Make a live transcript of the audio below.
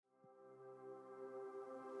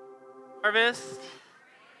Harvest.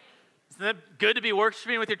 Isn't it good to be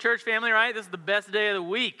worshiping with your church family, right? This is the best day of the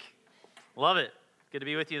week. Love it. Good to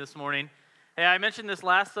be with you this morning. Hey, I mentioned this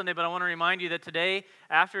last Sunday, but I want to remind you that today,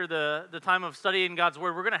 after the time of studying God's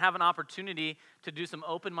Word, we're going to have an opportunity to do some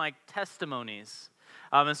open mic testimonies.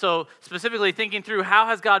 And so specifically thinking through how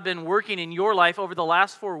has God been working in your life over the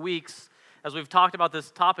last 4 weeks as we've talked about this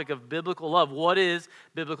topic of biblical love. What is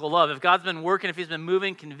biblical love? If God's been working, if He's been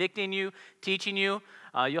moving, convicting you, teaching you,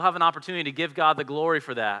 you'll have an opportunity to give God the glory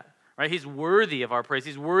for that. Right? He's worthy of our praise.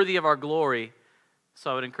 He's worthy of our glory. So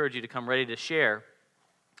I would encourage you to come ready to share.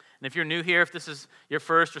 And if you're new here, if this is your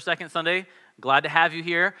first or second Sunday, glad to have you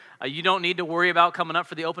here. You don't need to worry about coming up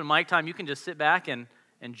for the open mic time. You can just sit back and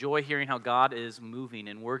enjoy hearing how God is moving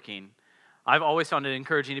and working. I've always found it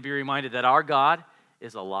encouraging to be reminded that our God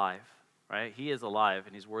is alive, right? He is alive,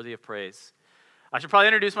 and He's worthy of praise. I should probably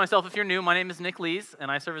introduce myself if you're new. My name is Nick Lees,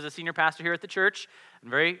 and I serve as a senior pastor here at the church. I'm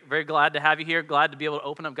very, very glad to have you here, glad to be able to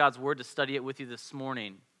open up God's Word to study it with you this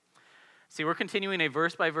morning. See, we're continuing a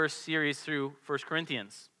verse-by-verse series through 1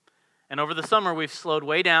 Corinthians. And over the summer, we've slowed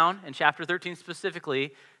way down in chapter 13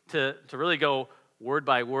 specifically to really go word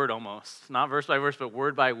by word almost. Not verse by verse, but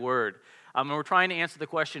word by word. And we're trying to answer the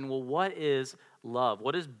question, well, what is love?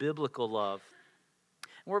 What is biblical love?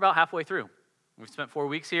 And we're about halfway through. We've spent 4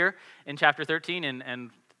 weeks here in chapter 13,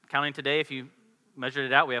 and counting today, if you measured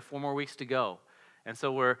it out, we have 4 more weeks to go. And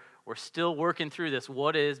so we're still working through this.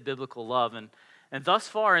 What is biblical love? And thus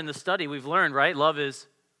far in the study, we've learned, right, love is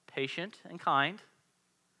patient and kind.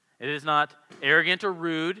 It is not arrogant or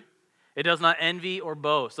rude. It does not envy or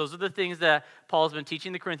boast. Those are the things that Paul's been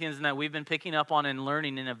teaching the Corinthians and that we've been picking up on and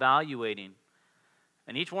learning and evaluating.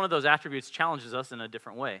 And each one of those attributes challenges us in a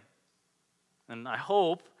different way. And I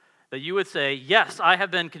hope that you would say, yes, I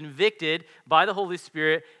have been convicted by the Holy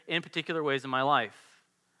Spirit in particular ways in my life.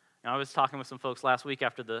 Now, I was talking with some folks last week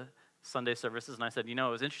after the Sunday services, and I said, it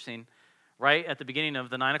was interesting. Right at the beginning of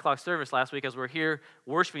the 9 o'clock service last week, as we're here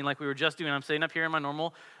worshiping like we were just doing, I'm sitting up here in my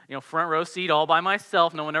normal, front row seat all by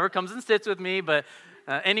myself. No one ever comes and sits with me. But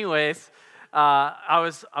anyways, I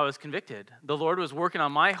was convicted. The Lord was working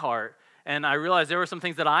on my heart, and I realized there were some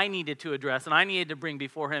things that I needed to address and I needed to bring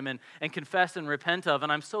before Him and confess and repent of.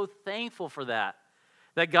 And I'm so thankful for that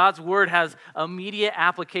God's Word has immediate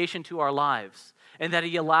application to our lives and that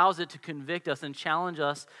He allows it to convict us and challenge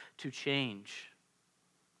us to change.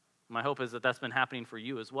 My hope is that that's been happening for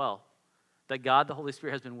you as well. That God, the Holy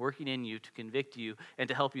Spirit, has been working in you to convict you and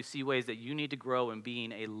to help you see ways that you need to grow in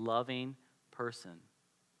being a loving person,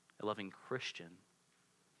 a loving Christian.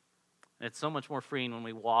 And it's so much more freeing when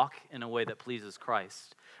we walk in a way that pleases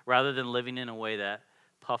Christ, rather than living in a way that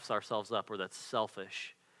puffs ourselves up or that's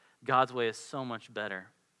selfish. God's way is so much better.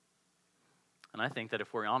 And I think that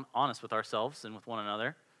if we're honest with ourselves and with one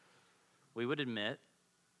another, we would admit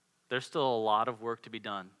there's still a lot of work to be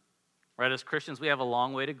done. Right, as Christians, we have a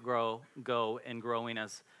long way to go in growing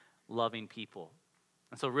as loving people.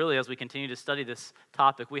 And so really, as we continue to study this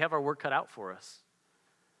topic, we have our work cut out for us.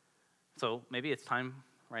 So maybe it's time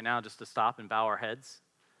right now just to stop and bow our heads.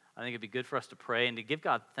 I think it'd be good for us to pray and to give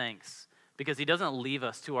God thanks because He doesn't leave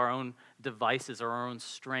us to our own devices or our own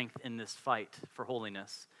strength in this fight for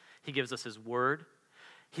holiness. He gives us His Word.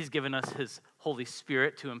 He's given us His Holy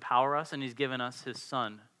Spirit to empower us, and He's given us His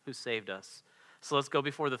Son who saved us. So let's go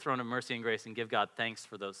before the throne of mercy and grace and give God thanks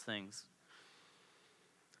for those things.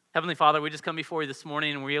 Heavenly Father, we just come before you this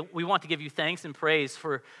morning, and we want to give you thanks and praise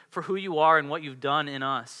for who you are and what you've done in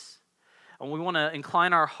us. And we want to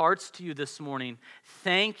incline our hearts to you this morning.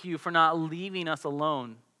 Thank you for not leaving us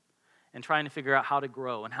alone and trying to figure out how to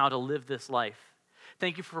grow and how to live this life.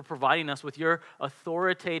 Thank you for providing us with your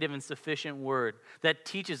authoritative and sufficient word that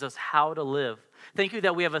teaches us how to live. Thank you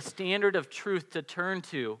that we have a standard of truth to turn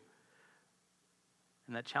to,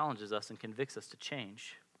 and that challenges us and convicts us to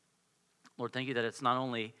change. Lord, thank you that it's not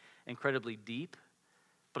only incredibly deep,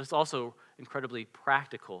 but it's also incredibly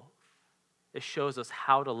practical. It shows us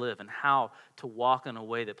how to live and how to walk in a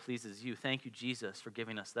way that pleases you. Thank you, Jesus, for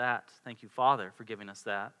giving us that. Thank you, Father, for giving us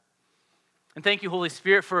that. And thank you, Holy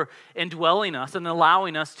Spirit, for indwelling us and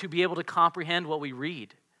allowing us to be able to comprehend what we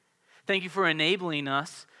read. Thank you for enabling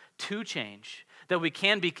us to change, that we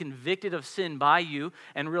can be convicted of sin by you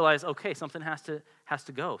and realize, okay, something has to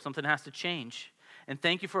go. Something has to change. And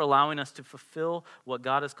thank you for allowing us to fulfill what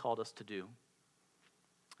God has called us to do.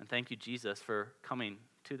 And thank you, Jesus, for coming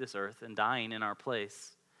to this earth and dying in our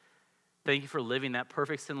place. Thank you for living that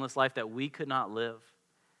perfect sinless life that we could not live.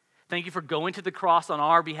 Thank you for going to the cross on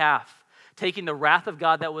our behalf, taking the wrath of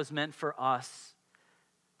God that was meant for us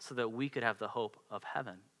so that we could have the hope of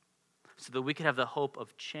heaven, so that we could have the hope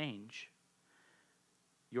of change.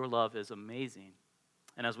 Your love is amazing.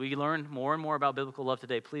 And as we learn more and more about biblical love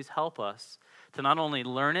today, please help us to not only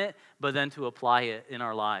learn it, but then to apply it in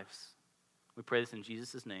our lives. We pray this in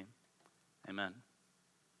Jesus' name. Amen.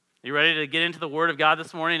 You ready to get into the Word of God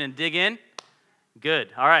this morning and dig in? Good.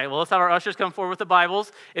 All right, well, let's have our ushers come forward with the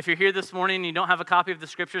Bibles. If you're here this morning and you don't have a copy of the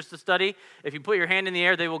Scriptures to study, if you put your hand in the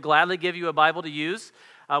air, they will gladly give you a Bible to use.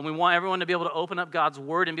 We want everyone to be able to open up God's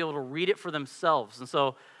Word and be able to read it for themselves. And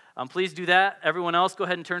so please do that. Everyone else, go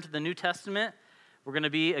ahead and turn to the New Testament. We're going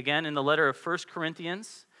to be, again, in the letter of 1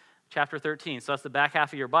 Corinthians, chapter 13. So that's the back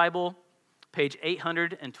half of your Bible, page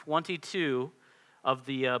 822 of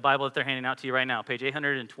the Bible that they're handing out to you right now, page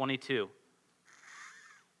 822.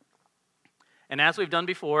 And as we've done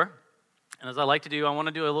before, and as I like to do, I want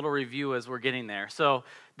to do a little review as we're getting there. So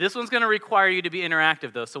this one's going to require you to be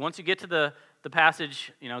interactive, though. So once you get to the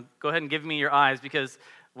passage, go ahead and give me your eyes, because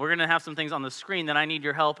we're going to have some things on the screen that I need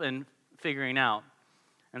your help in figuring out.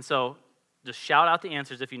 And so just shout out the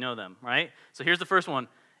answers if you know them, right? So here's the first one.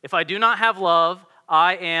 If I do not have love,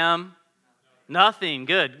 I am nothing.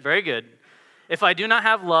 Good, very good. If I do not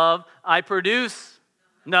have love, I produce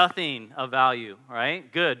nothing of value, right?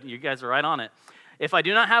 Good, you guys are right on it. If I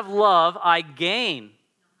do not have love, I gain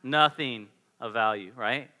nothing of value,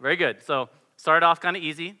 right? Very good. So started off kind of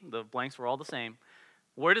easy. The blanks were all the same.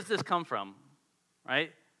 Where does this come from,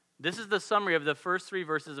 right? This is the summary of the first 3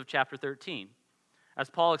 verses of chapter 13. As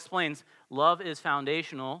Paul explains, love is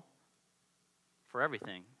foundational for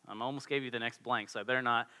everything. I almost gave you the next blank, so I better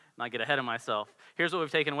not get ahead of myself. Here's what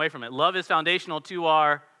we've taken away from it. Love is foundational to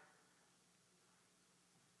our,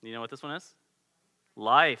 you know what this one is?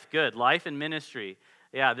 Life. Good. Life and ministry.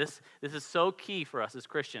 Yeah, this is so key for us as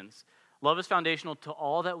Christians. Love is foundational to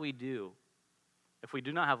all that we do. If we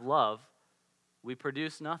do not have love, we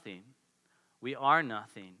produce nothing. We are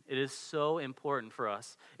nothing. It is so important for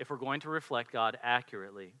us if we're going to reflect God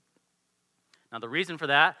accurately. Now, the reason for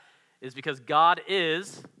that is because God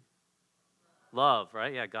is love,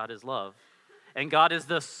 right? Yeah, God is love. And God is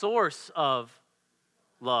the source of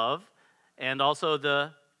love and also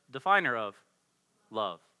the definer of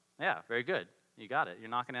love. Yeah, very good. You got it. You're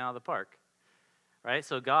knocking it out of the park, right?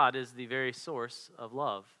 So God is the very source of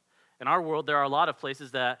love. In our world, there are a lot of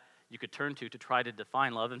places that you could turn to try to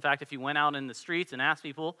define love. In fact, if you went out in the streets and asked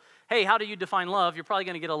people, hey, how do you define love? You're probably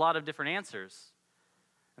going to get a lot of different answers.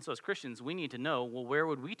 And so as Christians, we need to know, well, where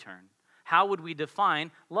would we turn? How would we define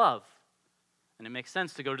love? And it makes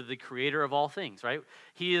sense to go to the creator of all things, right?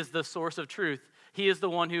 He is the source of truth. He is the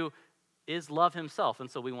one who is love himself. And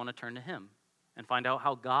so we want to turn to him and find out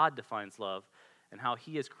how God defines love and how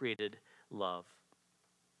he has created love.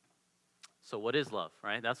 So what is love,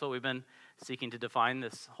 right? That's what we've been seeking to define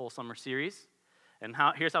this whole summer series. And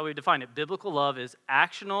here's how we define it. Biblical love is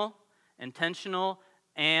actional, intentional,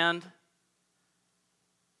 and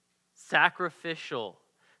sacrificial.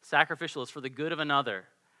 Sacrificial is for the good of another,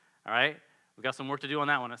 all right? We've got some work to do on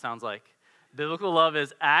that one, it sounds like. Biblical love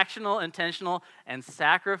is actional, intentional, and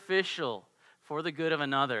sacrificial for the good of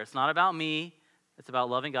another. It's not about me. It's about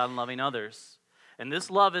loving God and loving others. And this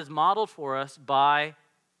love is modeled for us by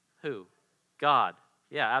who? God.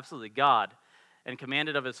 Yeah, absolutely, God. And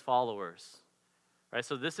commanded of his followers. Right?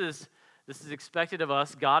 So this is expected of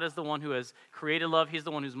us. God is the one who has created love. He's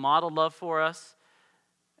the one who's modeled love for us.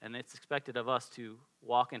 And it's expected of us to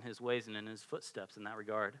walk in his ways and in his footsteps in that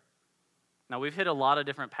regard. Now, we've hit a lot of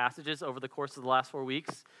different passages over the course of the last 4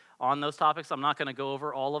 weeks on those topics. I'm not going to go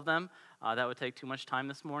over all of them. That would take too much time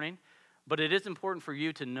this morning. But it is important for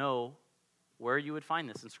you to know where you would find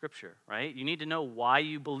this in Scripture, right? You need to know why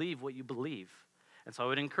you believe what you believe. And so I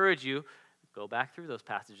would encourage you, go back through those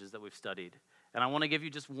passages that we've studied. And I want to give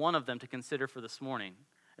you just one of them to consider for this morning.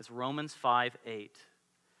 It's Romans 5:8.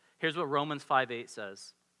 Here's what Romans 5:8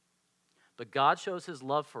 says. But God shows his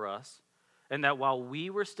love for us, and that while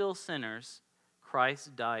we were still sinners,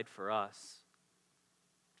 Christ died for us.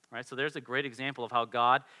 Right? So there's a great example of how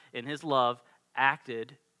God, in his love,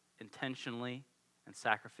 acted intentionally and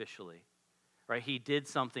sacrificially. Right? He did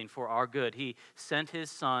something for our good. He sent his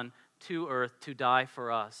son to earth to die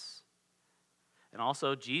for us. And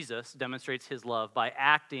also, Jesus demonstrates his love by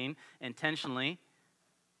acting intentionally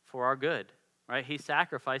for our good. Right? He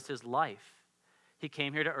sacrificed his life. He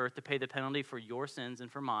came here to earth to pay the penalty for your sins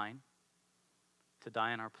and for mine, to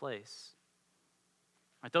die in our place.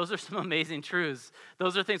 Right, those are some amazing truths.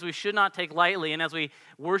 Those are things we should not take lightly. And as we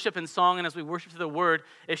worship in song and as we worship through the word,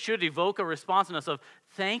 it should evoke a response in us of,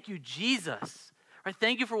 thank you, Jesus. Right,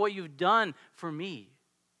 thank you for what you've done for me.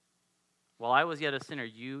 While I was yet a sinner,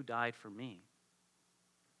 you died for me.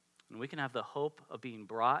 And we can have the hope of being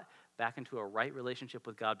brought back into a right relationship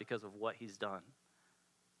with God because of what he's done.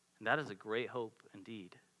 And that is a great hope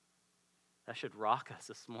indeed. That should rock us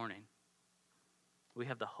this morning. We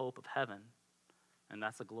have the hope of heaven, and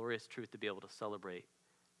that's a glorious truth to be able to celebrate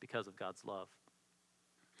because of God's love.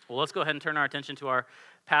 Well, let's go ahead and turn our attention to our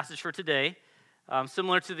passage for today.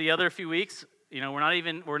 Similar to the other few weeks, we're not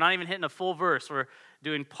even hitting a full verse. We're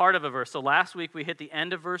doing part of a verse. So last week we hit the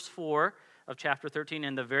end of verse 4 of chapter 13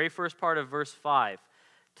 and the very first part of verse 5.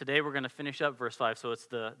 Today we're going to finish up verse 5, so it's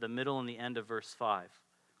the middle and the end of verse 5.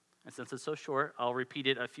 And since it's so short, I'll repeat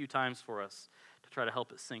it a few times for us to try to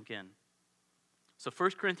help it sink in. So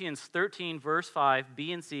 1 Corinthians 13, verse 5,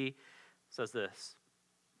 B and C says this: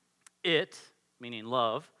 It, meaning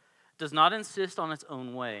love, does not insist on its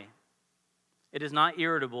own way. It is not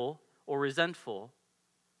irritable or resentful.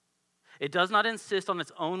 It does not insist on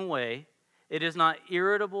its own way. It is not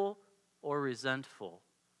irritable or resentful.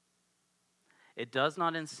 It does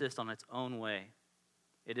not insist on its own way.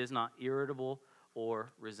 It is not irritable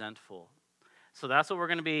or resentful. So that's what we're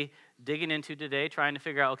going to be digging into today, trying to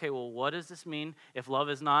figure out, okay, well, what does this mean if love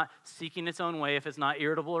is not seeking its own way, if it's not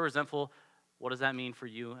irritable or resentful? What does that mean for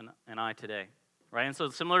you and I today? Right? And so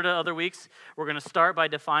similar to other weeks, we're going to start by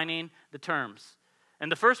defining the terms.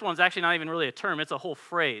 And the first one's actually not even really a term, it's a whole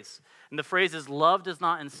phrase. And the phrase is, love does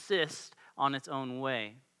not insist on its own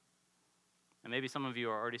way. And maybe some of you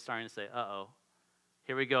are already starting to say, uh-oh,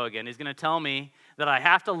 here we go again. He's going to tell me that I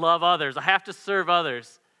have to love others, I have to serve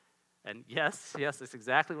others. And yes, that's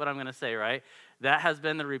exactly what I'm going to say, right? That has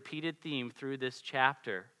been the repeated theme through this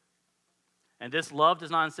chapter. And this love does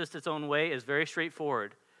not insist its own way is very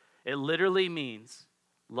straightforward. It literally means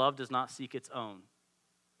love does not seek its own.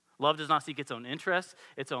 Love does not seek its own interests,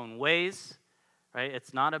 its own ways, right?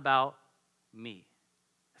 It's not about me.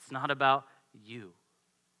 It's not about you.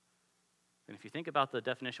 And if you think about the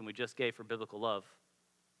definition we just gave for biblical love,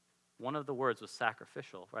 one of the words was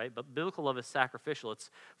sacrificial, right? But biblical love is sacrificial. It's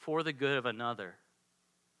for the good of another.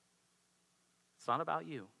 It's not about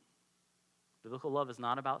you. Biblical love is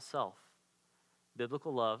not about self.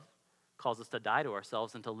 Biblical love calls us to die to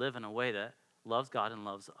ourselves and to live in a way that loves God and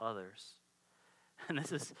loves others. And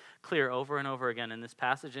this is clear over and over again in this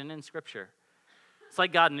passage and in Scripture. It's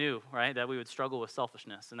like God knew, right, that we would struggle with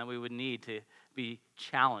selfishness and that we would need to be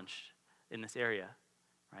challenged in this area,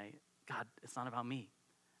 right? God, it's not about me.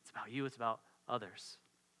 It's about you. It's about others.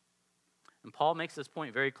 And Paul makes this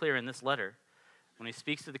point very clear in this letter when he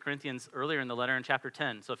speaks to the Corinthians earlier in the letter in chapter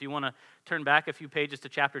 10. So if you want to turn back a few pages to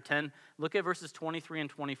chapter 10, look at verses 23 and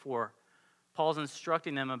 24. Paul's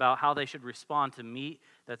instructing them about how they should respond to meat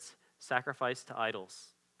that's sacrificed to idols.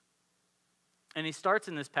 And he starts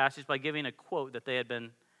in this passage by giving a quote that they had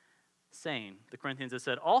been saying. The Corinthians had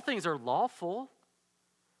said, all things are lawful.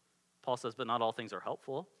 Paul says, but not all things are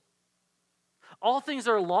helpful. All things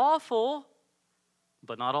are lawful,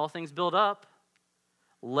 but not all things build up.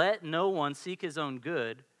 Let no one seek his own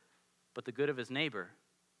good, but the good of his neighbor.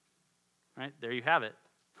 Right? There you have it.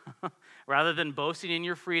 Rather than boasting in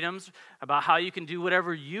your freedoms about how you can do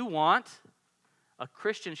whatever you want, a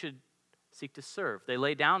Christian should seek to serve. They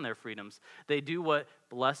lay down their freedoms. They do what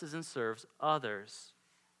blesses and serves others.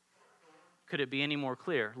 Could it be any more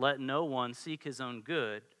clear? Let no one seek his own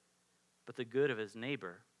good, but the good of his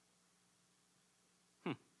neighbor.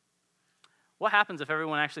 What happens if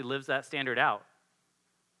everyone actually lives that standard out?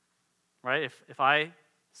 Right? If I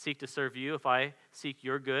seek to serve you, if I seek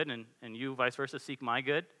your good, and you, vice versa, seek my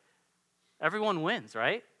good, everyone wins,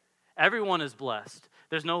 right? Everyone is blessed.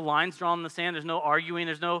 There's no lines drawn in the sand. There's no arguing.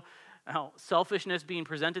 There's no selfishness being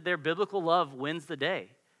presented there. Biblical love wins the day.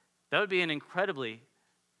 That would be an incredibly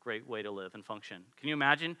great way to live and function. Can you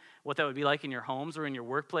imagine what that would be like in your homes or in your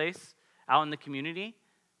workplace, out in the community?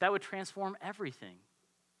 That would transform everything.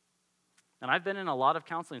 And I've been in a lot of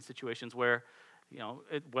counseling situations where,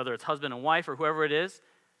 whether it's husband and wife or whoever it is,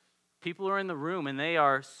 people are in the room and they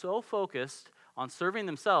are so focused on serving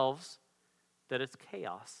themselves that it's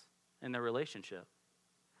chaos in their relationship.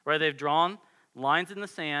 Right? They've drawn lines in the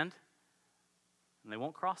sand and they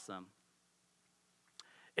won't cross them.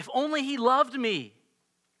 If only he loved me.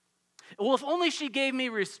 Well, if only she gave me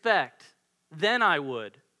respect, then I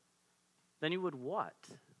would. Then you would what?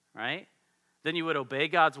 Right? Then you would obey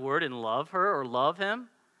God's word and love her or love him?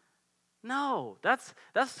 No, that's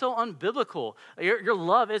so unbiblical. Your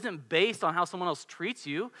love isn't based on how someone else treats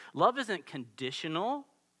you. Love isn't conditional.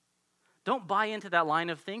 Don't buy into that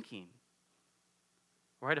line of thinking.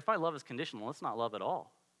 Right? If my love is conditional, it's not love at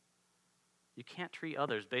all. You can't treat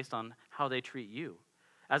others based on how they treat you.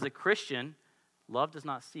 As a Christian, love does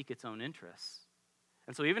not seek its own interests.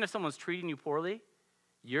 And so even if someone's treating you poorly,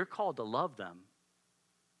 you're called to love them.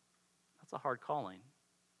 That's a hard calling.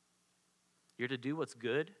 You're to do what's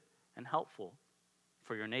good and helpful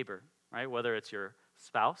for your neighbor, right? Whether it's your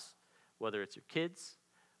spouse, whether it's your kids,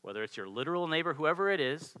 whether it's your literal neighbor, whoever it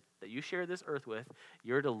is that you share this earth with,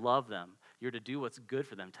 you're to love them. You're to do what's good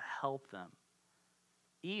for them, to help them,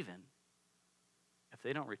 even if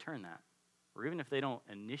they don't return that, or even if they don't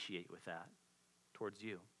initiate with that towards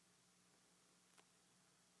you.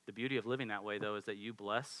 The beauty of living that way, though, is that you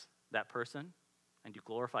bless that person and you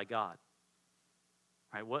glorify God.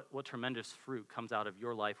 Right? What tremendous fruit comes out of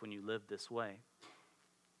your life when you live this way?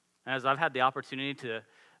 And as I've had the opportunity to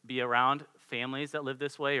be around families that live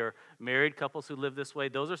this way or married couples who live this way,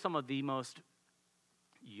 those are some of the most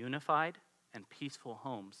unified and peaceful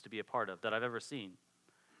homes to be a part of that I've ever seen.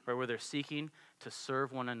 Right? Where they're seeking to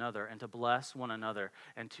serve one another and to bless one another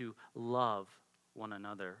and to love one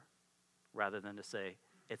another rather than to say,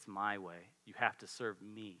 it's my way. You have to serve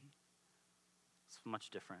me. It's much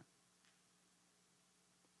different.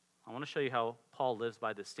 I want to show you how Paul lives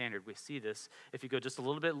by this standard. We see this if you go just a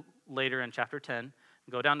little bit later in chapter 10,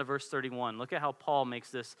 go down to verse 31. Look at how Paul makes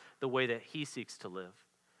this the way that he seeks to live.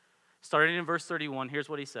 Starting in verse 31, here's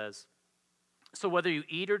what he says. So whether you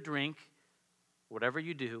eat or drink, whatever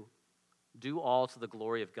you do all to the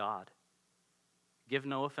glory of God. Give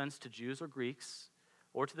no offense to Jews or Greeks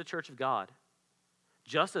or to the church of God,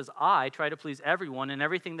 just as I try to please everyone in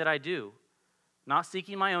everything that I do, not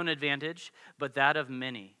seeking my own advantage, but that of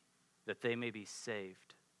many, that they may be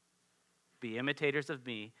saved. Be imitators of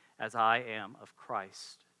me as I am of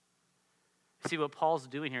Christ. See, what Paul's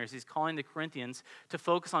doing here is he's calling the Corinthians to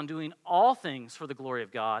focus on doing all things for the glory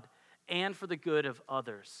of God and for the good of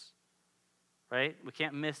others. Right? We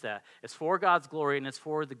can't miss that. It's for God's glory and it's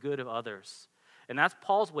for the good of others. And that's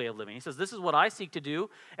Paul's way of living. He says, this is what I seek to do,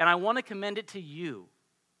 and I want to commend it to you.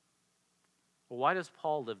 Well, why does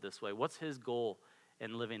Paul live this way? What's his goal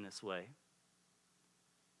in living this way?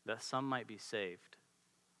 That some might be saved.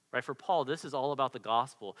 Right? For Paul, this is all about the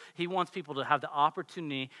gospel. He wants people to have the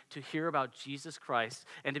opportunity to hear about Jesus Christ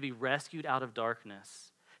and to be rescued out of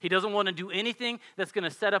darkness. He doesn't want to do anything that's going to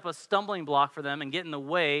set up a stumbling block for them and get in the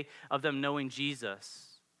way of them knowing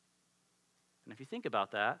Jesus. And if you think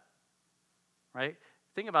about that, right?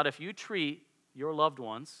 Think about if you treat your loved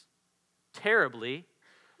ones terribly,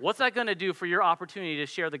 what's that going to do for your opportunity to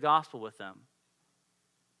share the gospel with them?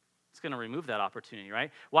 It's going to remove that opportunity, right?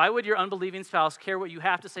 Why would your unbelieving spouse care what you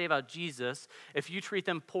have to say about Jesus if you treat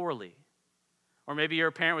them poorly? Or maybe you're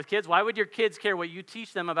a parent with kids. Why would your kids care what you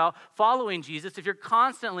teach them about following Jesus if you're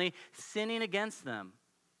constantly sinning against them?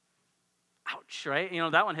 Ouch, right? You know,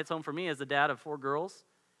 that one hits home for me as the dad of 4 girls.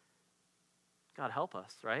 God help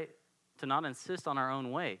us, right? To not insist on our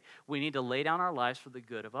own way. We need to lay down our lives for the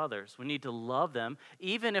good of others. We need to love them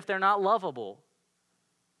even if they're not lovable.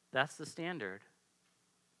 That's the standard.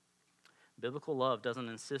 Biblical love doesn't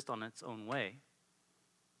insist on its own way.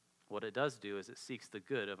 What it does do is it seeks the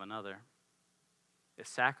good of another. It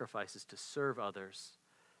sacrifices to serve others,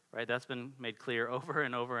 right? That's been made clear over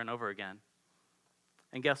and over and over again.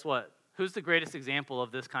 And guess what? Who's the greatest example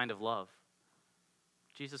of this kind of love?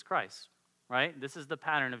 Jesus Christ, right? This is the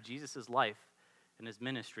pattern of Jesus' life and his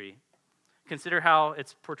ministry. Consider how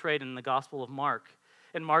it's portrayed in the Gospel of Mark.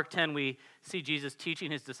 In Mark 10, we see Jesus teaching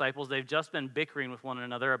his disciples. They've just been bickering with one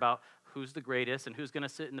another about who's the greatest and who's going to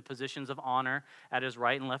sit in the positions of honor at his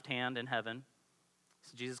right and left hand in heaven.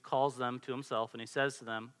 So Jesus calls them to himself, and he says to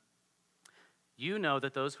them, you know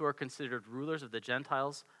that those who are considered rulers of the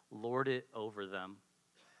Gentiles lord it over them,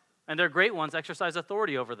 and their great ones exercise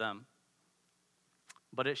authority over them.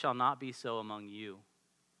 But it shall not be so among you.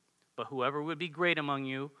 But whoever would be great among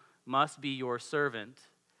you must be your servant,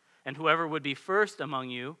 and whoever would be first among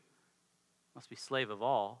you must be slave of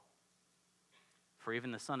all. For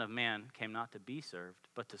even the Son of Man came not to be served,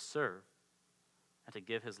 but to serve, and to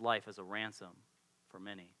give his life as a ransom for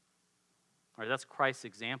many. All right, that's Christ's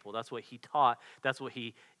example. That's what he taught. That's what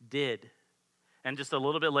he did. And just a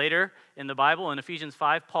little bit later in the Bible, in Ephesians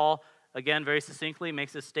 5, Paul, again, very succinctly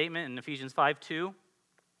makes this statement in Ephesians 5:2.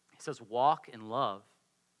 He says, walk in love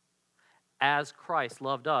as Christ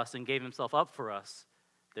loved us and gave himself up for us.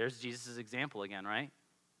 There's Jesus' example again, right?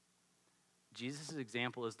 Jesus'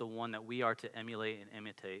 example is the one that we are to emulate and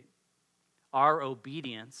imitate. Our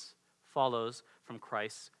obedience follows from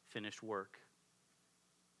Christ's finished work.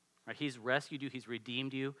 Right? He's rescued you. He's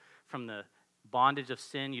redeemed you from the bondage of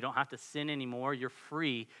sin. You don't have to sin anymore. You're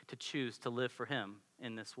free to choose to live for him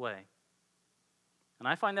in this way. And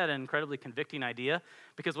I find that an incredibly convicting idea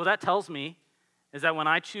because what that tells me is that when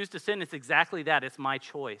I choose to sin, it's exactly that. It's my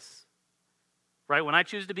choice. Right? When I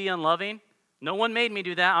choose to be unloving, no one made me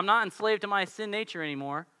do that. I'm not enslaved to my sin nature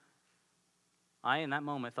anymore. I, in that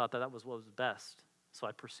moment, thought that was what was best, so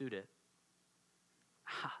I pursued it.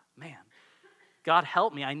 Man, God,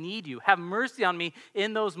 help me. I need you. Have mercy on me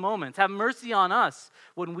in those moments. Have mercy on us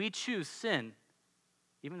when we choose sin,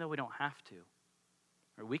 even though we don't have to.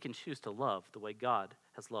 Or we can choose to love the way God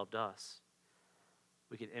has loved us.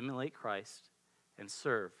 We can emulate Christ and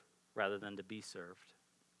serve rather than to be served.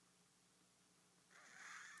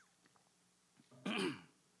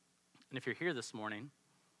 And if you're here this morning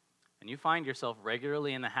and you find yourself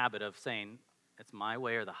regularly in the habit of saying, it's my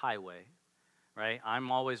way or the highway, right?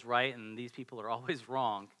 I'm always right and these people are always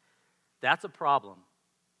wrong. That's a problem,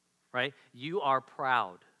 right? You are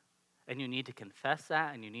proud and you need to confess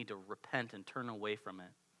that and you need to repent and turn away from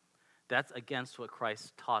it. That's against what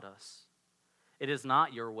Christ taught us. It is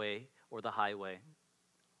not your way or the highway.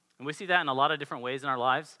 And we see that in a lot of different ways in our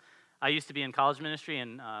lives. I used to be in college ministry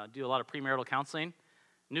and do a lot of premarital counseling.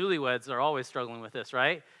 Newlyweds are always struggling with this,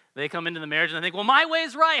 right? They come into the marriage and they think, well, my way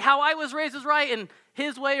is right, how I was raised is right, and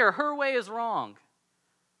his way or her way is wrong.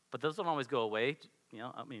 But those don't always go away.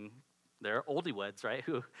 There are oldie-weds, right,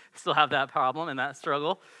 who still have that problem and that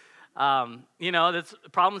struggle. That's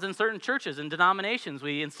problems in certain churches and denominations.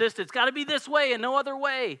 We insist it's got to be this way and no other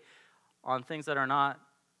way on things that are not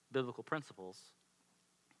biblical principles.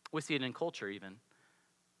 We see it in culture even.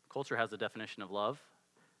 Culture has a definition of love.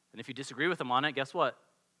 And if you disagree with them on it, guess what?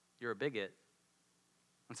 You're a bigot.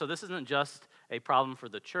 And so this isn't just a problem for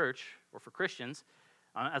the church or for Christians.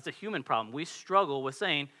 As a human problem, we struggle with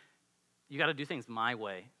saying, you got to do things my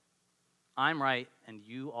way. I'm right and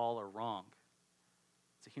you all are wrong.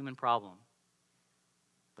 It's a human problem.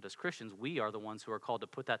 But as Christians, we are the ones who are called to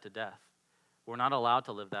put that to death. We're not allowed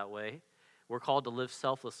to live that way. We're called to live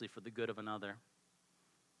selflessly for the good of another.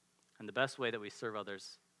 And the best way that we serve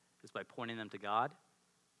others is by pointing them to God,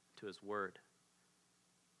 to his word.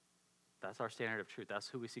 That's our standard of truth. That's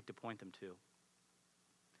who we seek to point them to.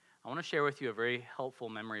 I want to share with you a very helpful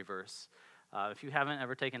memory verse. If you haven't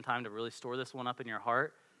ever taken time to really store this one up in your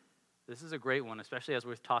heart, this is a great one, especially as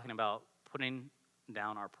we're talking about putting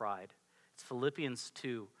down our pride. It's Philippians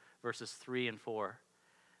 2, verses 3 and 4.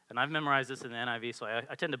 And I've memorized this in the NIV, so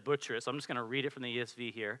I tend to butcher it, so I'm just going to read it from the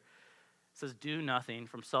ESV here. It says, do nothing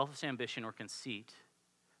from selfish ambition or conceit,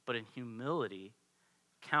 but in humility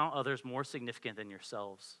count others more significant than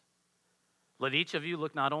yourselves. Let each of you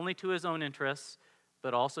look not only to his own interests,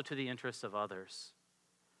 but also to the interests of others.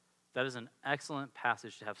 That is an excellent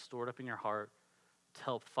passage to have stored up in your heart to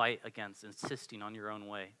help fight against insisting on your own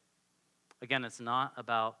way. Again, it's not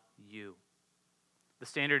about you. The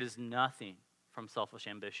standard is nothing from selfish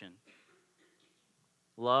ambition.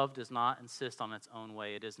 Love does not insist on its own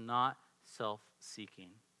way. It is not self-seeking.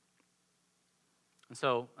 And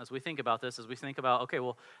so, as we think about this, as we think about, okay,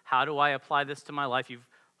 well, how do I apply this to my life? You've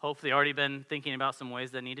hopefully already been thinking about some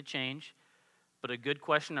ways that need to change. But a good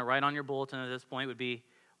question to write on your bulletin at this point would be,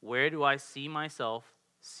 where do I see myself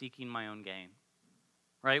seeking my own gain?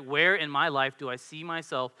 Right? Where in my life do I see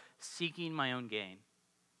myself seeking my own gain?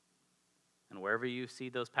 And wherever you see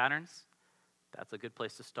those patterns, that's a good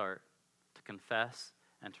place to start, to confess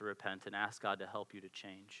and to repent and ask God to help you to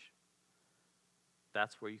change.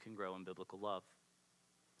 That's where you can grow in biblical love.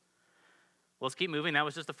 Well, let's keep moving. That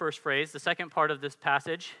was just the first phrase. The second part of this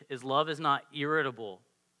passage is love is not irritable.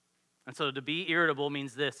 And so to be irritable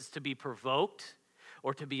means this, is to be provoked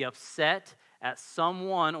or to be upset at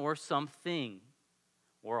someone or something,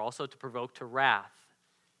 or also to provoke to wrath.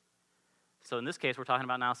 So in this case, we're talking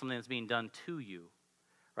about now something that's being done to you,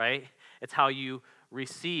 right? It's how you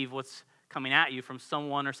receive what's coming at you from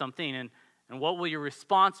someone or something, and what will your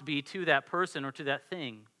response be to that person or to that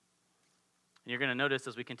thing? And you're going to notice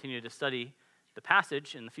as we continue to study the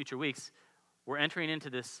passage in the future weeks, we're entering into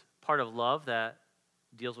this part of love that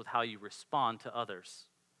deals with how you respond to others.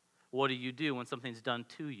 What do you do when something's done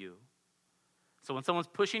to you? So when someone's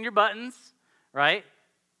pushing your buttons, right,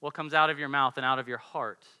 what comes out of your mouth and out of your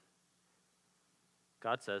heart?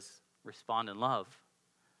 God says, respond in love,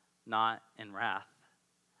 not in wrath.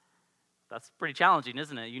 That's pretty challenging,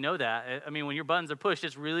 isn't it? You know that. I mean, when your buttons are pushed,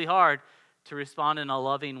 it's really hard to respond in a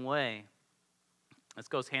loving way. This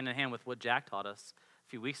goes hand in hand with what Jack taught us a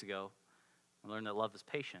few weeks ago. We learned that love is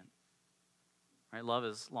patient. Right? Love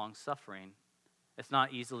is long-suffering. It's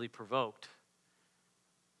not easily provoked.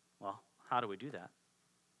 Well, how do we do that?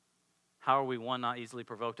 How are we, one, not easily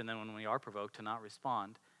provoked, and then when we are provoked, to not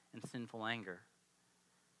respond in sinful anger?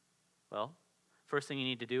 Well, first thing you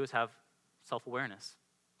need to do is have self-awareness.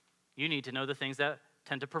 You need to know the things that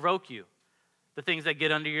tend to provoke you, the things that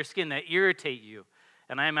get under your skin, that irritate you.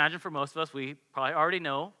 And I imagine for most of us, we probably already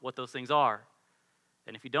know what those things are.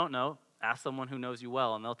 And if you don't know, ask someone who knows you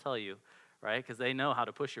well, and they'll tell you, right? Because they know how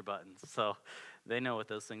to push your buttons, so they know what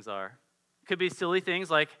those things are. It could be silly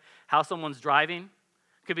things like how someone's driving.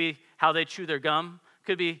 It could be how they chew their gum.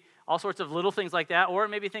 Could be all sorts of little things like that, or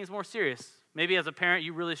maybe things more serious. Maybe as a parent,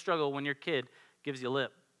 you really struggle when your kid gives you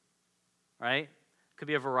lip, right? Could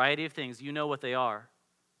be a variety of things. You know what they are.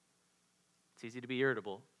 It's easy to be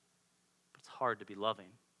irritable, but it's hard to be loving.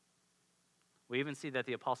 We even see that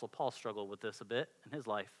the Apostle Paul struggled with this a bit in his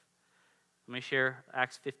life. Let me share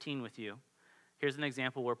Acts 15 with you. Here's an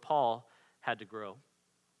example where Paul had to grow.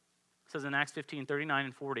 It says in Acts 15, 39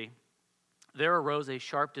 and 40, there arose a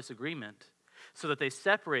sharp disagreement, so that they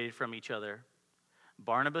separated from each other.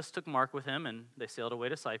 Barnabas took Mark with him, and they sailed away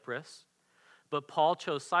to Cyprus. But Paul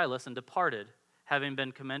chose Silas and departed, having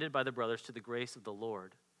been commended by the brothers to the grace of the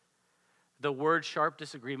Lord. The word sharp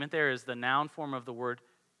disagreement there is the noun form of the word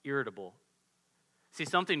irritable. See,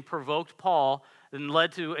 something provoked Paul and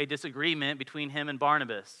led to a disagreement between him and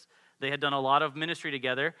Barnabas. They had done a lot of ministry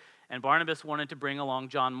together, and Barnabas wanted to bring along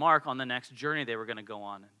John Mark on the next journey they were going to go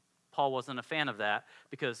on. Paul wasn't a fan of that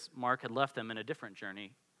because Mark had left them in a different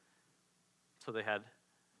journey. So they had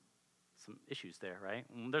some issues there, right?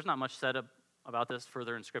 And there's not much said about this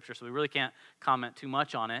further in Scripture, so we really can't comment too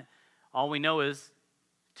much on it. All we know is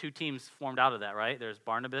two teams formed out of that, right? There's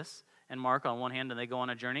Barnabas and Mark on one hand, and they go on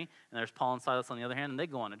a journey, and there's Paul and Silas on the other hand, and they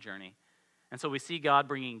go on a journey. And so we see God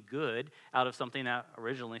bringing good out of something that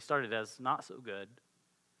originally started as not so good.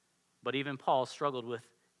 But even Paul struggled with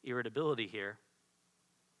irritability here.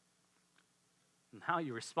 And how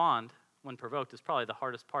you respond when provoked is probably the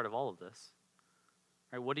hardest part of all of this.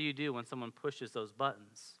 Right? What do you do when someone pushes those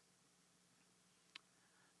buttons?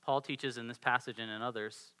 Paul teaches in this passage and in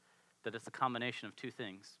others that it's a combination of two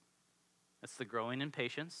things. It's the growing in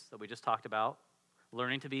patience that we just talked about,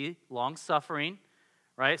 learning to be long-suffering,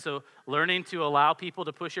 right? So learning to allow people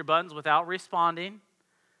to push your buttons without responding,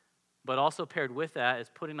 but also paired with that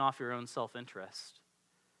is putting off your own self-interest.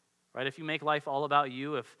 Right? If you make life all about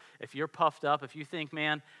you, if you're puffed up, if you think,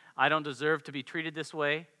 man, I don't deserve to be treated this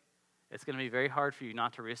way, it's going to be very hard for you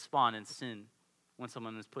not to respond in sin when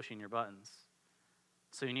someone is pushing your buttons.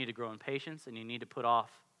 So you need to grow in patience, and you need to put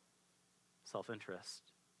off self-interest.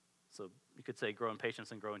 So you could say grow in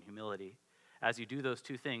patience and grow in humility. As you do those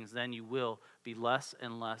two things, then you will be less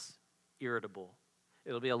and less irritable.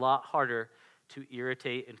 It'll be a lot harder to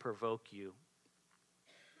irritate and provoke you.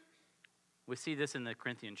 We see this in the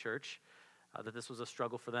Corinthian church, that this was a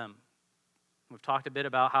struggle for them. We've talked a bit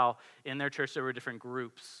about how in their church there were different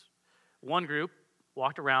groups. One group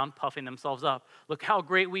walked around puffing themselves up. Look how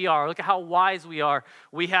great we are. Look at how wise we are.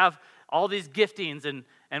 We have all these giftings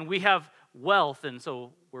and we have wealth, and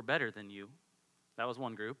so we're better than you. That was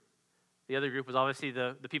one group. The other group was obviously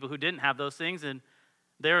the people who didn't have those things, and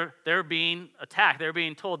they're being attacked. They're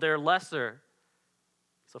being told they're lesser.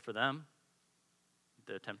 So for them,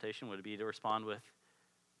 the temptation would be to respond with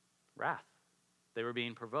wrath. They were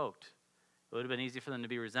being provoked. It would have been easy for them to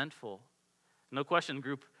be resentful. No question,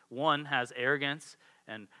 group one has arrogance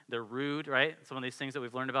and they're rude, right? Some of these things that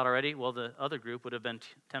we've learned about already. Well, the other group would have been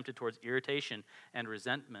tempted towards irritation and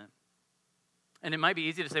resentment. And it might be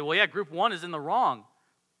easy to say, well, yeah, group one is in the wrong.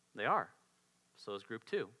 They are. So is group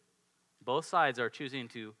two. Both sides are choosing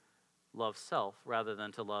to love self rather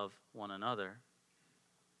than to love one another.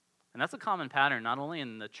 And that's a common pattern, not only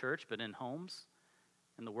in the church, but in homes,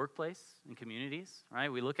 in the workplace, in communities, right?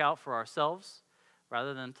 We look out for ourselves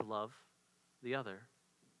rather than to love the other.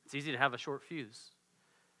 It's easy to have a short fuse.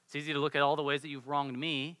 It's easy to look at all the ways that you've wronged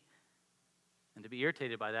me and to be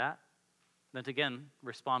irritated by that, than to, again,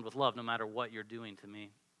 respond with love no matter what you're doing to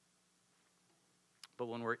me. But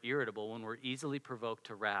when we're irritable, when we're easily provoked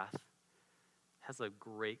to wrath, it has a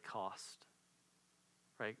great cost,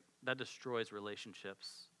 right? That destroys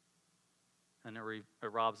relationships. And it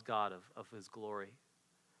robs God of his glory.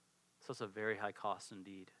 So it's a very high cost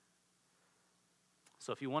indeed.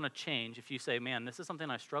 So if you want to change, if you say, man, this is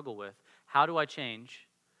something I struggle with, how do I change?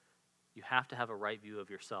 You have to have a right view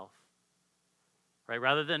of yourself. Right?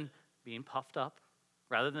 Rather than being puffed up,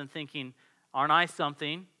 rather than thinking, aren't I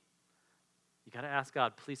something? You got to ask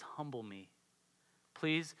God, please humble me.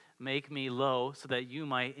 Please make me low so that you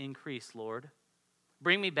might increase, Lord.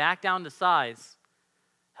 Bring me back down to size.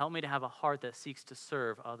 Help me to have a heart that seeks to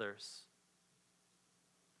serve others.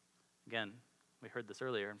 Again, we heard this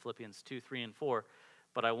earlier in Philippians 2, 3, and 4,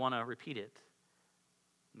 but I want to repeat it.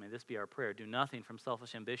 May this be our prayer. Do nothing from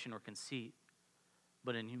selfish ambition or conceit,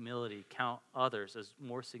 but in humility count others as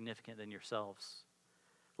more significant than yourselves.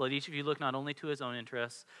 Let each of you look not only to his own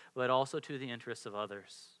interests, but also to the interests of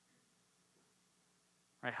others.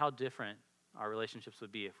 Right? How different our relationships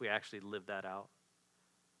would be if we actually lived that out.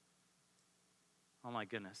 Oh my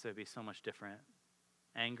goodness, it would be so much different.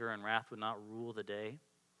 Anger and wrath would not rule the day.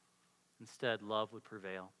 Instead, love would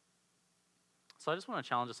prevail. So I just want to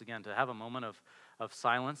challenge us again to have a moment of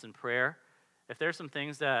silence and prayer. If there's some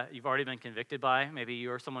things that you've already been convicted by, maybe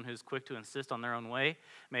you're someone who's quick to insist on their own way,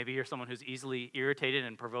 maybe you're someone who's easily irritated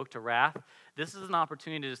and provoked to wrath, this is an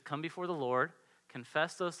opportunity to just come before the Lord,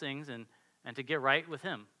 confess those things, and to get right with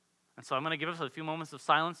him. And so I'm going to give us a few moments of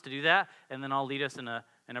silence to do that, and then I'll lead us in a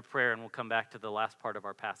prayer, and we'll come back to the last part of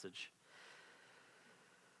our passage.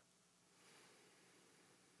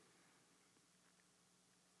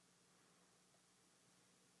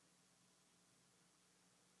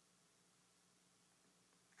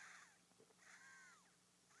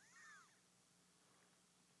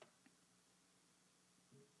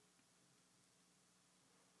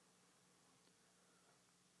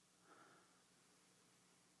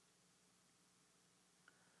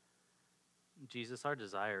 Jesus, our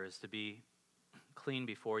desire is to be clean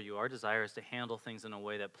before you. Our desire is to handle things in a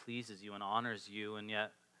way that pleases you and honors you. And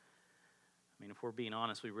yet, if we're being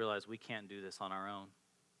honest, we realize we can't do this on our own.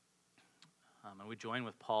 And we join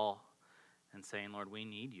with Paul in saying, Lord, we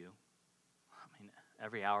need you.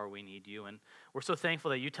 Every hour we need you. And we're so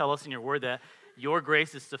thankful that you tell us in your word that your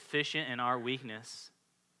grace is sufficient in our weakness.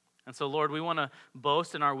 And so, Lord, we want to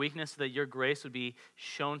boast in our weakness so that your grace would be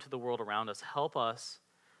shown to the world around us. Help us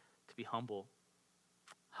to be humble.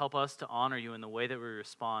 Help us to honor you in the way that we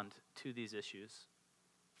respond to these issues.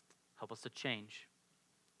 Help us to change.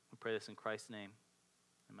 We pray this in Christ's name.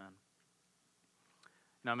 Amen.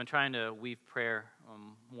 Now, I've been trying to weave prayer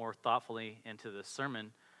more thoughtfully into the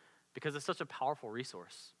sermon because it's such a powerful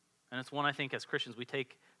resource. And it's one I think as Christians we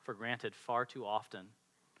take for granted far too often.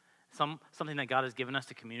 Something that God has given us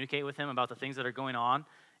to communicate with him about the things that are going on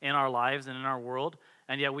in our lives and in our world,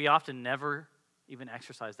 and yet we often never even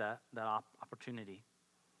exercise that opportunity.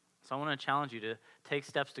 So I want to challenge you to take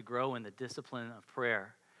steps to grow in the discipline of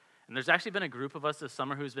prayer. And there's actually been a group of us this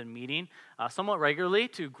summer who's been meeting somewhat regularly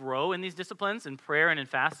to grow in these disciplines in prayer and in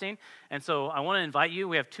fasting. And so I want to invite you.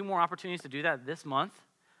 We have 2 more opportunities to do that this month,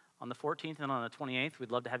 on the 14th and on the 28th.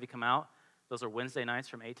 We'd love to have you come out. Those are Wednesday nights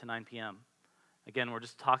from 8 to 9 p.m. Again, we're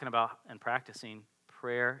just talking about and practicing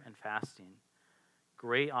prayer and fasting.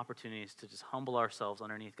 Great opportunities to just humble ourselves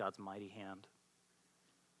underneath God's mighty hand.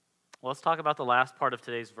 Well, let's talk about the last part of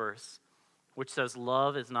today's verse, which says,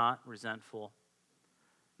 love is not resentful.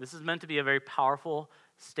 This is meant to be a very powerful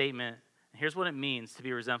statement. Here's what it means to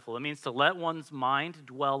be resentful. It means to let one's mind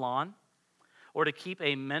dwell on or to keep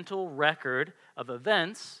a mental record of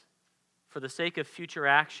events for the sake of future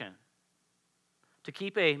action. To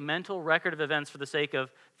keep a mental record of events for the sake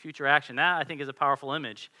of future action. That, I think, is a powerful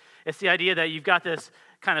image. It's the idea that you've got this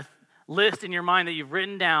kind of list in your mind that you've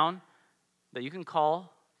written down that you can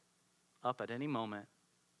call up at any moment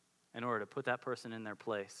in order to put that person in their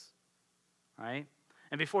place, right?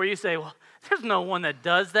 And before you say, well, there's no one that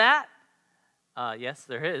does that. Yes,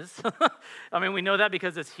 there is. We know that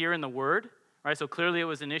because it's here in the Word, right? So clearly it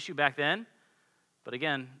was an issue back then. But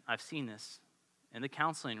again, I've seen this in the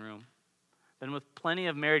counseling room. Been with plenty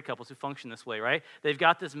of married couples who function this way, right? They've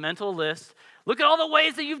got this mental list. Look at all the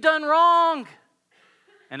ways that you've done wrong.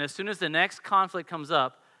 And as soon as the next conflict comes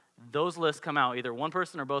up, those lists come out. Either one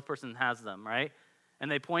person or both persons has them, right?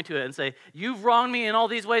 And they point to it and say, you've wronged me in all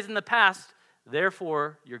these ways in the past,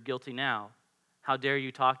 therefore you're guilty now. How dare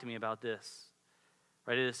you talk to me about this?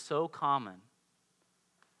 Right? It is so common.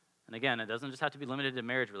 And again, it doesn't just have to be limited to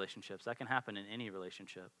marriage relationships. That can happen in any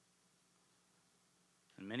relationship.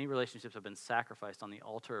 And many relationships have been sacrificed on the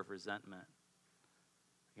altar of resentment.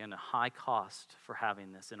 Again, a high cost for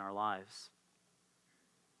having this in our lives.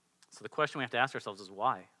 So the question we have to ask ourselves is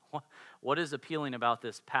why? What is appealing about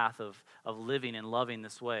this path of living and loving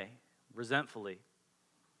this way, resentfully?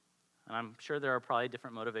 And I'm sure there are probably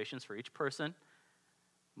different motivations for each person,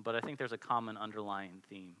 but I think there's a common underlying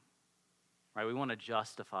theme, right? We want to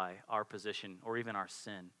justify our position or even our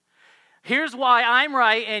sin. Here's why I'm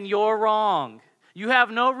right and you're wrong. You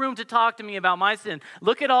have no room to talk to me about my sin.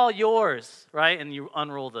 Look at all yours, right? And you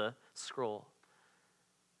unroll the scroll.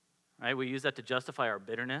 Right? We use that to justify our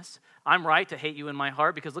bitterness. I'm right to hate you in my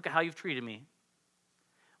heart because look at how you've treated me.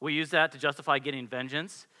 We use that to justify getting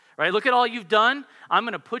vengeance. Right? Look at all you've done. I'm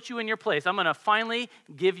going to put you in your place. I'm going to finally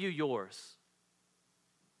give you yours.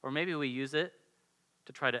 Or maybe we use it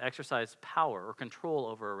to try to exercise power or control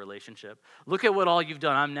over a relationship. Look at what all you've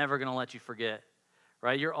done. I'm never going to let you forget.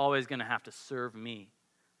 Right? You're always going to have to serve me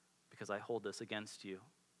because I hold this against you.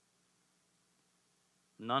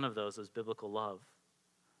 None of those is biblical love.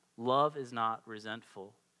 Love is not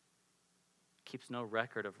resentful. Keeps no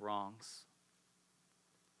record of wrongs.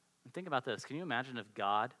 And think about this. Can you imagine if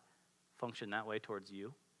God functioned that way towards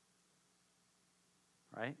you?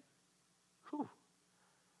 Right? Whew.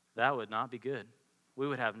 That would not be good. We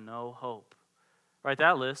would have no hope. right?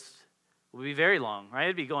 That list would be very long, right?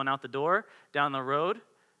 It'd be going out the door, down the road,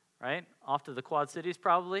 right? Off to the Quad Cities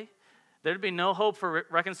probably. There'd be no hope for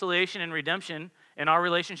reconciliation and redemption in our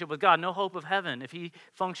relationship with God, no hope of heaven if he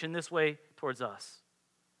functioned this way towards us.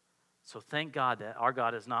 So thank God that our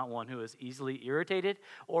God is not one who is easily irritated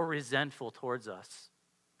or resentful towards us.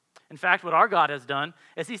 In fact, what our God has done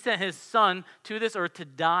is he sent his son to this earth to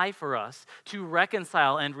die for us, to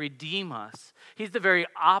reconcile and redeem us. He's the very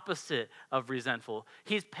opposite of resentful.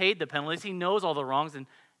 He's paid the penalties. He knows all the wrongs, and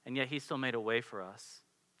yet he still made a way for us.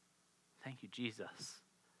 Thank you, Jesus,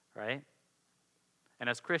 right? And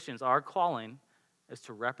as Christians, our calling is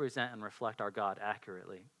to represent and reflect our God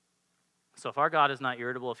accurately. So if our God is not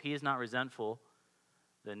irritable, if he is not resentful,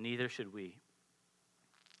 then neither should we.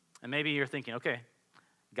 And maybe you're thinking, okay,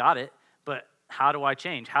 got it, but how do I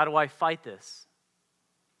change? How do I fight this?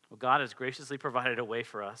 Well, God has graciously provided a way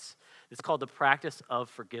for us. It's called the practice of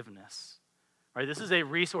forgiveness. Right? This is a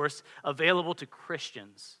resource available to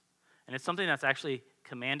Christians, and it's something that's actually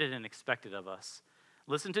commanded and expected of us.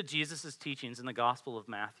 Listen to Jesus' teachings in the Gospel of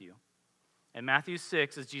Matthew. In Matthew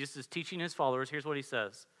 6, as Jesus is teaching his followers, here's what he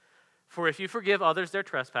says. For if you forgive others their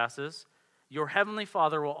trespasses, your heavenly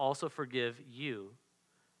Father will also forgive you.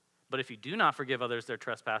 But if you do not forgive others their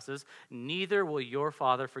trespasses, neither will your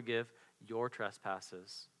Father forgive your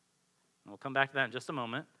trespasses. And we'll come back to that in just a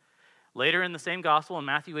moment. Later in the same gospel, in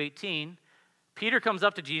Matthew 18, Peter comes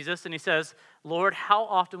up to Jesus and he says, Lord, how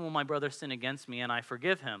often will my brother sin against me and I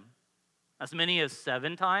forgive him? As many as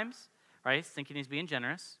 7 times, right? Thinking he's being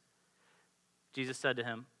generous. Jesus said to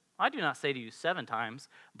him, I do not say to you 7 times,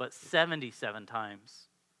 but 77 times.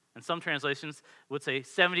 And some translations would say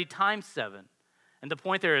 70 times 7. And the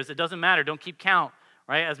point there is, it doesn't matter. Don't keep count,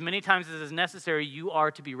 right? As many times as is necessary, you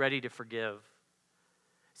are to be ready to forgive.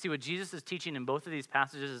 See, what Jesus is teaching in both of these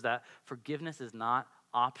passages is that forgiveness is not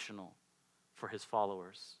optional for his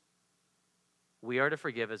followers. We are to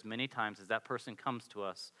forgive as many times as that person comes to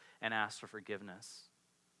us and asks for forgiveness.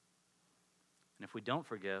 And if we don't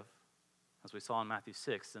forgive, as we saw in Matthew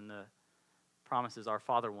 6, then the promise is our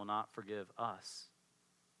Father will not forgive us.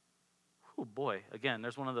 Oh boy, again,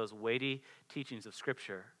 there's one of those weighty teachings of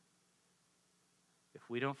Scripture. If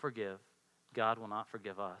we don't forgive, God will not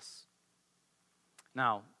forgive us.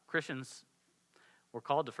 Now, Christians, we're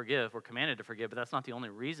called to forgive, we're commanded to forgive, but that's not the only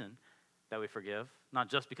reason that we forgive. Not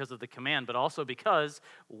just because of the command, but also because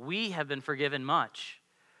we have been forgiven much.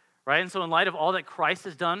 Right? And so in light of all that Christ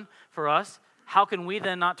has done for us, how can we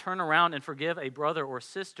then not turn around and forgive a brother or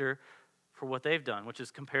sister for what they've done, which is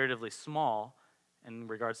comparatively small in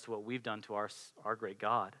regards to what we've done to our great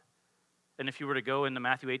God? And if you were to go into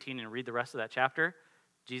Matthew 18 and read the rest of that chapter,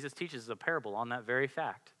 Jesus teaches a parable on that very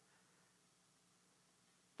fact.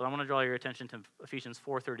 But I want to draw your attention to Ephesians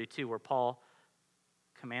 4:32, where Paul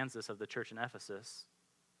commands this of the church in Ephesus.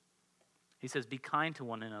 He says, be kind to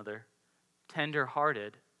one another,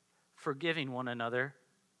 tender-hearted, forgiving one another,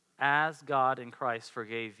 as God in Christ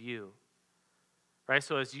forgave you. Right?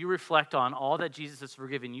 So as you reflect on all that Jesus has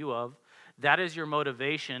forgiven you of, that is your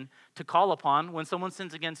motivation to call upon when someone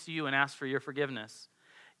sins against you and asks for your forgiveness.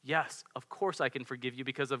 Yes, of course I can forgive you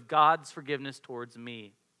because of God's forgiveness towards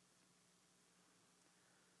me.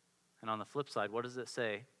 And on the flip side, what does it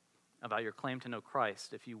say about your claim to know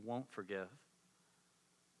Christ if you won't forgive?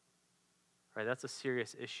 Right? That's a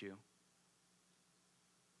serious issue.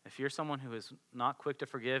 If you're someone who is not quick to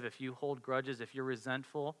forgive, if you hold grudges, if you're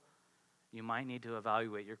resentful, you might need to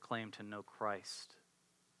evaluate your claim to know Christ.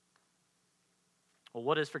 Well,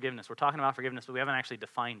 what is forgiveness? We're talking about forgiveness, but we haven't actually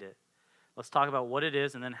defined it. Let's talk about what it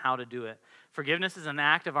is and then how to do it. Forgiveness is an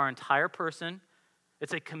act of our entire person.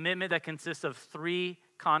 It's a commitment that consists of 3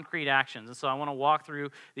 concrete actions. And so I want to walk through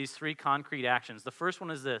these 3 concrete actions. The first one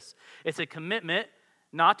is this. It's a commitment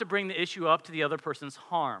not to bring the issue up to the other person's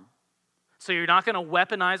harm. So you're not going to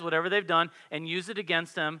weaponize whatever they've done and use it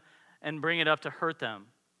against them and bring it up to hurt them.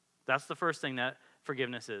 That's the first thing that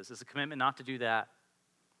forgiveness is. It's a commitment not to do that.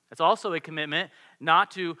 It's also a commitment not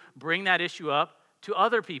to bring that issue up to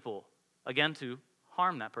other people, again, to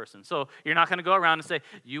harm that person. So you're not going to go around and say,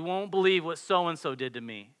 you won't believe what so-and-so did to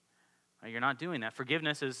me. You're not doing that.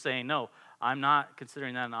 Forgiveness is saying, no, I'm not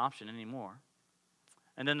considering that an option anymore.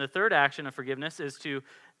 And then the third action of forgiveness is to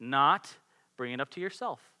not bring it up to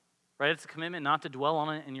yourself. Right? It's a commitment not to dwell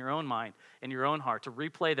on it in your own mind, in your own heart, to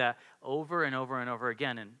replay that over and over and over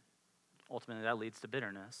again, and ultimately that leads to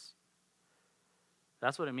bitterness.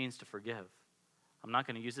 That's what it means to forgive. I'm not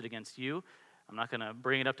going to use it against you. I'm not going to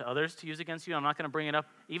bring it up to others to use against you. I'm not going to bring it up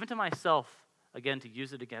even to myself, again, to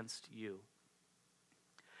use it against you.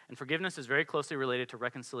 And forgiveness is very closely related to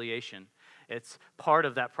reconciliation. It's part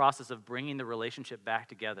of that process of bringing the relationship back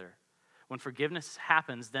together. When forgiveness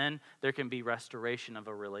happens, then there can be restoration of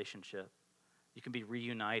a relationship. You can be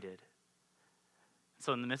reunited.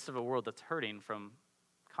 So in the midst of a world that's hurting from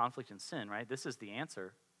conflict and sin, right, this is the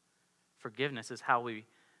answer. Forgiveness is how we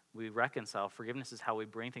reconcile. Forgiveness is how we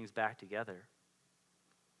bring things back together.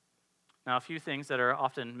 Now, a few things that are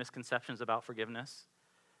often misconceptions about forgiveness.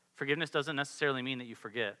 Forgiveness doesn't necessarily mean that you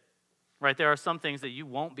forget, right? There are some things that you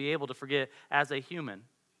won't be able to forget as a human.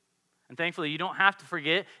 And thankfully, you don't have to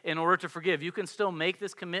forget in order to forgive. You can still make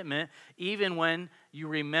this commitment even when you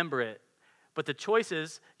remember it. But the choice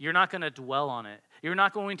is, you're not going to dwell on it. You're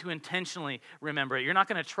not going to intentionally remember it. You're not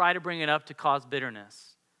going to try to bring it up to cause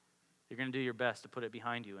bitterness. You're going to do your best to put it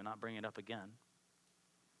behind you and not bring it up again.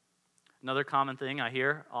 Another common thing I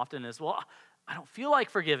hear often is, well, I don't feel like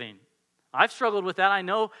forgiving. I've struggled with that. I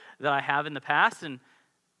know that I have in the past. And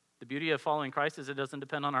the beauty of following Christ is it doesn't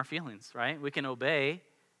depend on our feelings, right? We can obey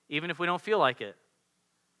even if we don't feel like it.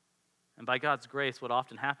 And by God's grace, what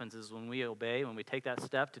often happens is when we obey, when we take that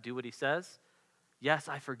step to do what he says, yes,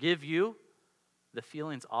 I forgive you, the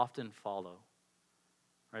feelings often follow.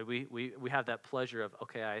 Right? We have that pleasure of,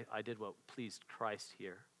 okay, I did what pleased Christ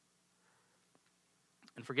here.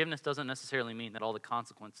 And forgiveness doesn't necessarily mean that all the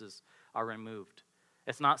consequences are removed.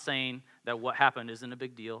 It's not saying that what happened isn't a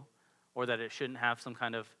big deal or that it shouldn't have some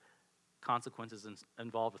kind of consequences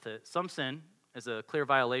involved with it. Some sin is a clear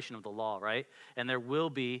violation of the law, right? And there will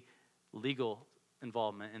be legal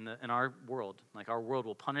involvement in our world. Like our world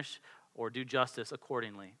will punish or do justice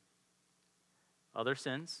accordingly. Other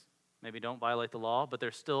sins maybe don't violate the law, but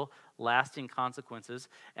there's still lasting consequences,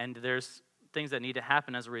 and there's things that need to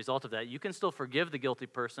happen as a result of that. You can still forgive the guilty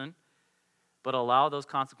person, but allow those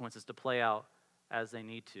consequences to play out as they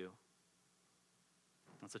need to.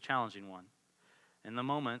 That's a challenging one. In the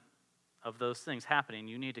moment of those things happening,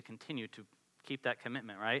 you need to continue to keep that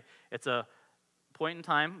commitment, right? It's a point in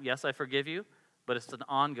time, yes, I forgive you, but it's an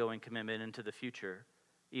ongoing commitment into the future,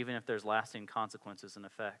 even if there's lasting consequences and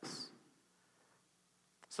effects.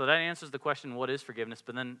 So that answers the question, what is forgiveness?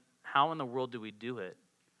 But then how in the world do we do it?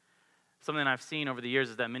 Something I've seen over the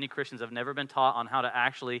years is that many Christians have never been taught on how to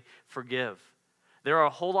actually forgive. There are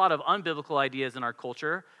a whole lot of unbiblical ideas in our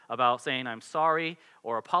culture about saying I'm sorry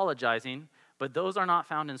or apologizing, but those are not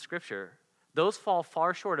found in Scripture. Those fall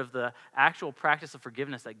far short of the actual practice of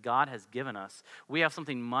forgiveness that God has given us. We have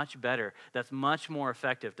something much better that's much more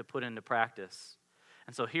effective to put into practice.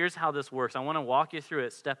 And so here's how this works. I want to walk you through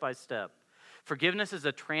it step by step. Forgiveness is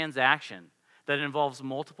a transaction that involves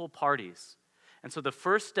multiple parties. And so the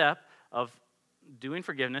first step of doing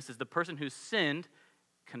forgiveness is the person who's sinned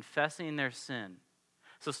confessing their sin.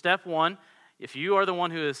 So step one, if you are the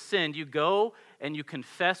one who has sinned, you go and you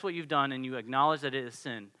confess what you've done and you acknowledge that it is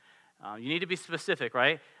sin. You need to be specific,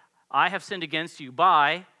 right? I have sinned against you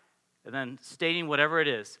by, and then stating whatever it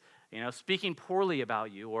is. Speaking poorly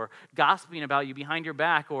about you or gossiping about you behind your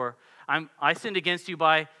back, or I sinned against you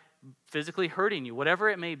by physically hurting you, whatever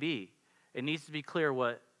it may be. It needs to be clear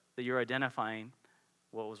that you're identifying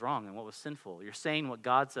what was wrong and what was sinful. You're saying what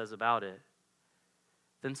God says about it.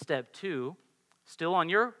 Then step two, still on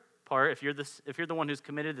your part, if you're the one who's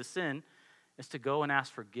committed the sin, is to go and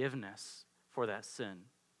ask forgiveness for that sin.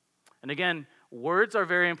 And again, words are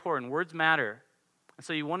very important. Words matter. And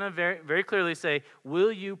so you want to very, very clearly say,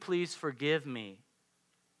 will you please forgive me?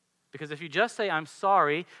 Because if you just say, I'm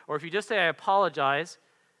sorry, or if you just say, I apologize,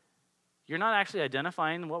 you're not actually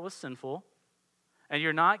identifying what was sinful, and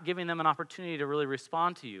you're not giving them an opportunity to really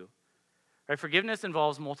respond to you. Right? Forgiveness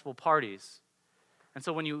involves multiple parties. And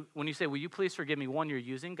so when you say, will you please forgive me, one, you're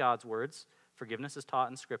using God's words. Forgiveness is taught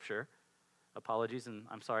in Scripture. Apologies and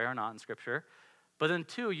I'm sorry are not in Scripture. But then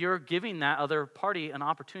two, you're giving that other party an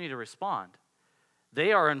opportunity to respond.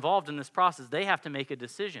 They are involved in this process. They have to make a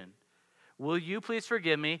decision. Will you please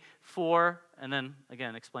forgive me for, and then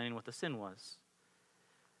again, explaining what the sin was.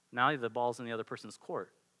 Now the ball's in the other person's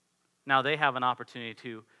court. Now they have an opportunity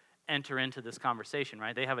to enter into this conversation,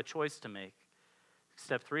 right? They have a choice to make.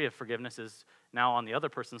 Step three of forgiveness is now on the other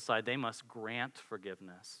person's side, they must grant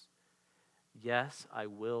forgiveness. Yes, I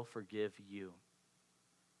will forgive you.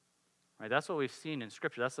 Right? That's what we've seen in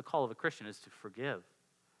Scripture. That's the call of a Christian, is to forgive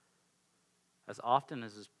as often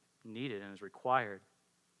as is needed and is required.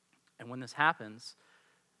 And when this happens,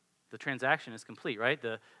 the transaction is complete, right?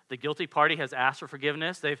 The guilty party has asked for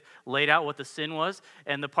forgiveness. They've laid out what the sin was,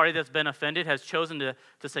 and the party that's been offended has chosen to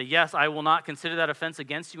say, yes, I will not consider that offense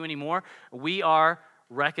against you anymore. We are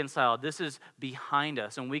reconciled. This is behind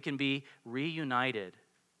us, and we can be reunited.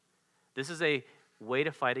 This is a way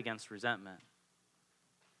to fight against resentment.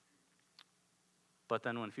 But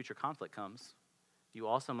then when future conflict comes, you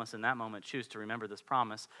also must in that moment choose to remember this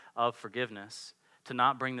promise of forgiveness. to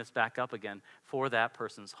not bring this back up again for that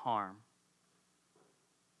person's harm.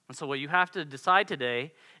 And so what you have to decide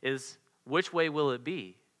today is, which way will it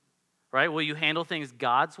be? Right? Will you handle things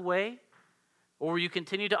God's way? Or will you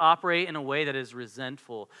continue to operate in a way that is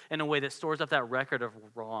resentful, in a way that stores up that record of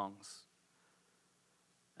wrongs?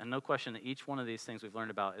 And no question that each one of these things we've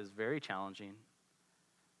learned about is very challenging.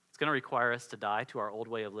 It's going to require us to die to our old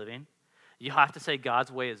way of living. You have to say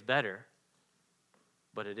God's way is better,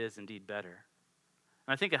 but it is indeed better.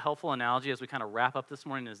 And I think a helpful analogy as we kind of wrap up this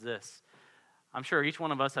morning is this. I'm sure each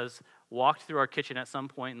one of us has walked through our kitchen at some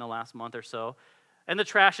point in the last month or so, and the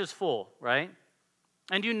trash is full, right?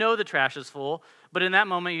 And you know the trash is full, but in that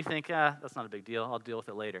moment you think, that's not a big deal. I'll deal with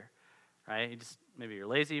it later, right? Maybe you're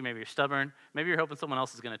lazy, maybe you're stubborn, maybe you're hoping someone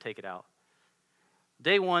else is going to take it out.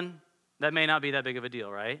 Day one, that may not be that big of a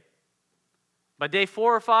deal, right? By day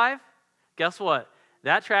 4 or 5, guess what?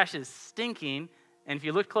 That trash is stinking, and if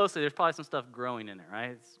you look closely, there's probably some stuff growing in it,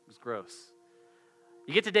 right? It's gross.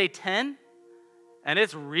 You get to day 10, and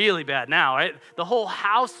it's really bad now, right? The whole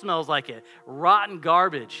house smells like it. Rotten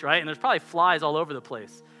garbage, right? And there's probably flies all over the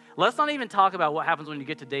place. Let's not even talk about what happens when you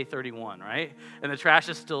get to day 31, right? And the trash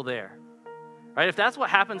is still there, right? If that's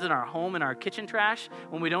what happens in our home, in our kitchen trash,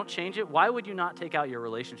 when we don't change it, why would you not take out your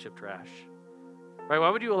relationship trash? Right?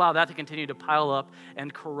 Why would you allow that to continue to pile up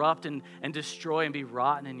and corrupt and destroy and be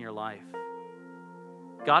rotten in your life?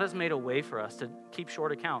 God has made a way for us to keep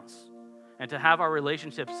short accounts and to have our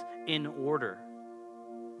relationships in order.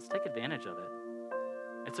 Let's take advantage of it.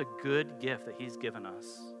 It's a good gift that he's given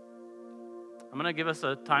us. I'm going to give us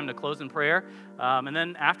a time to close in prayer, and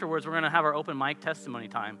then afterwards we're going to have our open mic testimony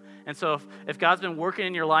time. And so if God's been working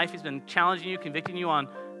in your life, he's been challenging you, convicting you on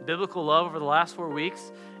biblical love over the last 4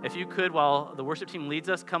 weeks, if you could, while the worship team leads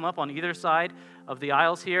us, come up on either side of the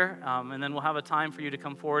aisles here, and then we'll have a time for you to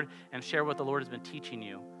come forward and share what the Lord has been teaching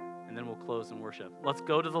you, and then we'll close in worship. Let's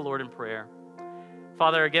go to the Lord in prayer.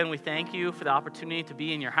 Father, again, we thank you for the opportunity to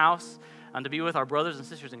be in your house and to be with our brothers and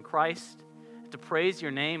sisters in Christ, to praise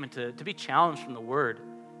your name and to be challenged from the word.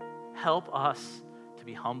 Help us to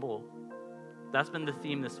be humble. That's been the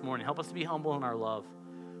theme this morning. Help us to be humble in our love,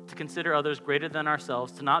 to consider others greater than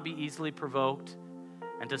ourselves, to not be easily provoked,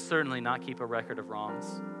 and to certainly not keep a record of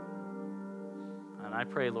wrongs. And I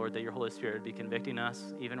pray, Lord, that your Holy Spirit would be convicting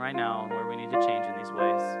us even right now on where we need to change in these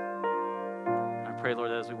ways. I pray,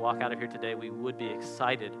 Lord, that as we walk out of here today, we would be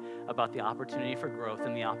excited about the opportunity for growth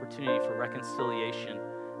and the opportunity for reconciliation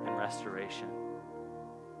and restoration.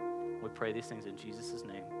 We pray these things in Jesus'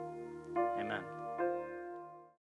 name. Amen.